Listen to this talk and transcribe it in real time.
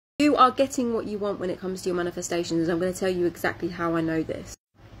You are getting what you want when it comes to your manifestations. I'm going to tell you exactly how I know this.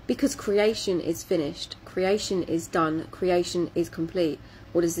 Because creation is finished, creation is done, creation is complete.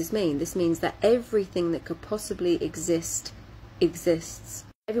 What does this mean? This means that everything that could possibly exist, exists.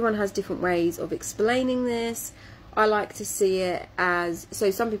 Everyone has different ways of explaining this. I like to see it as,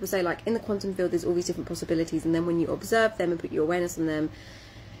 so some people say, like, in the quantum field there's all these different possibilities, and then when you observe them and put your awareness on them,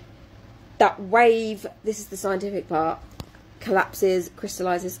 that wave, this is the scientific part, collapses,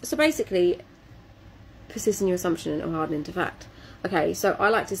 crystallizes. So basically, persist in your assumption and it'll harden into fact. Okay, so I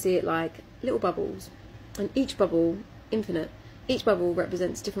like to see it like little bubbles, and each bubble, infinite, each bubble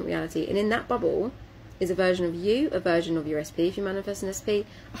represents different reality, and in that bubble is a version of you, a version of your SP if you manifest an SP,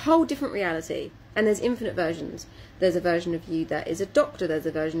 a whole different reality. And there's infinite versions. There's a version of you that is a doctor, there's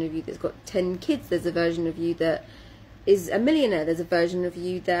a version of you that's got 10 kids, there's a version of you that is a millionaire, there's a version of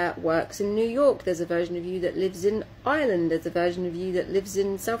you that works in New York, there's a version of you that lives in Ireland, there's a version of you that lives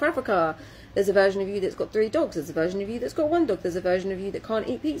in South Africa, there's a version of you that's got 3 dogs, there's a version of you that's got 1 dog, there's a version of you that can't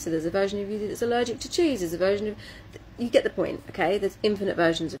eat pizza, there's a version of you that's allergic to cheese, there's a version of... You get the point, okay? There's infinite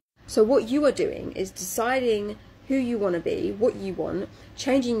versions of... So what you are doing is deciding who you want to be, what you want,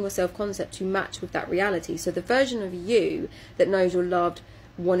 changing your self-concept to match with that reality. So the version of you that knows you're loved,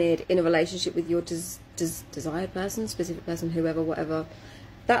 wanted, in a relationship with your desired person, specific person, whoever, whatever,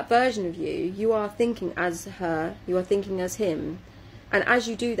 that version of you, you are thinking as her, you are thinking as him. And as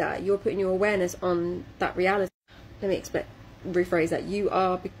you do that, you're putting your awareness on that reality. Let me rephrase that. You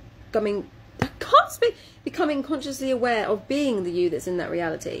are becoming consciously aware of being the you that's in that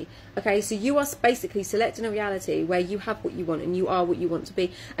reality. Okay, so you are basically selecting a reality where you have what you want and you are what you want to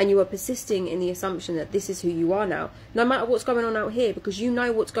be, and you are persisting in the assumption that this is who you are now, no matter what's going on out here, because you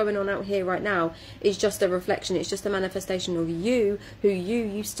know what's going on out here right now is just a reflection, it's just a manifestation of you, who you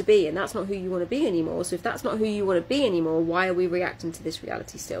used to be, and that's not who you want to be anymore. So if that's not who you want to be anymore, why are we reacting to this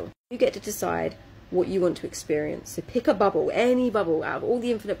reality still? You get to decide what you want to experience. So pick a bubble, any bubble out of all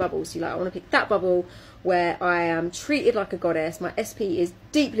the infinite bubbles. You like, I want to pick that bubble where I am treated like a goddess, my SP is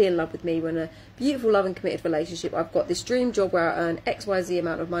deeply in love with me, we're in a beautiful love and committed relationship, I've got this dream job where I earn XYZ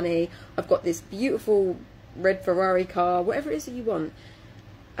amount of money, I've got this beautiful red Ferrari car, whatever it is that you want.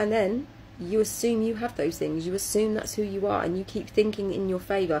 And then you assume you have those things, you assume that's who you are, and you keep thinking in your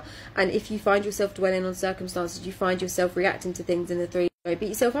favour. And if you find yourself dwelling on circumstances, you find yourself reacting to things in the 3. Don't beat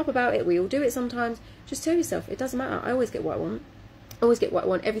yourself up about it, we all do it sometimes. Just tell yourself, it doesn't matter, I always get what I want. I always get what I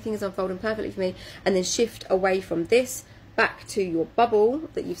want, everything is unfolding perfectly for me. And then shift away from this, back to your bubble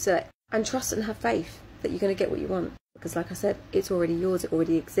that you've set, and trust and have faith that you're going to get what you want. Because like I said, it's already yours, it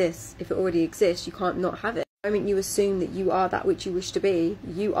already exists. If it already exists, you can't not have it. The moment you assume that you are that which you wish to be,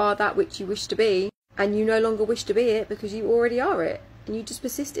 you are that which you wish to be, and you no longer wish to be it because you already are it. And you just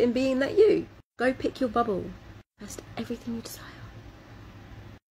persist in being that you. Go pick your bubble. That's everything you desire.